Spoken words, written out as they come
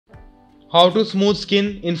how to smooth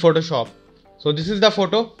skin in Photoshop. So this is the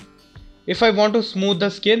photo. If I want to smooth the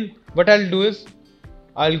skin, what I'll do is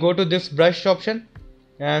I'll go to this brush option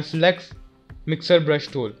and select mixer brush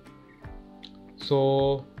tool.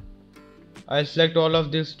 So I'll select all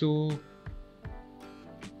of this to,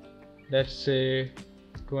 let's say,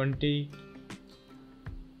 20.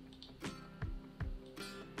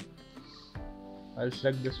 I'll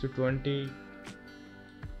select this to 20,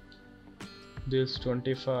 this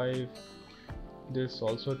 25, this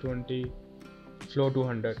also 20, flow to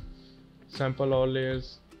 100, sample all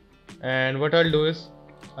layers. And what I'll do is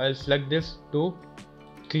I'll select this to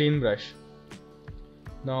clean brush.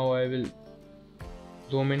 Now I will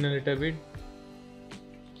zoom in a little bit,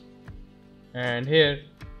 and here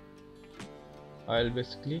I'll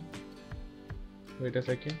basically, wait a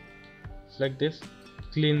second, select this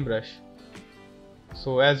clean brush.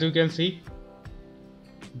 So as you can see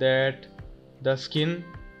that the skin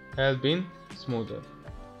has been smoother.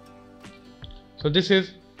 So this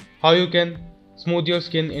is how you can smooth your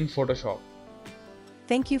skin in Photoshop.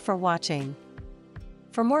 Thank you for watching.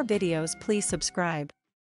 For more videos, please subscribe.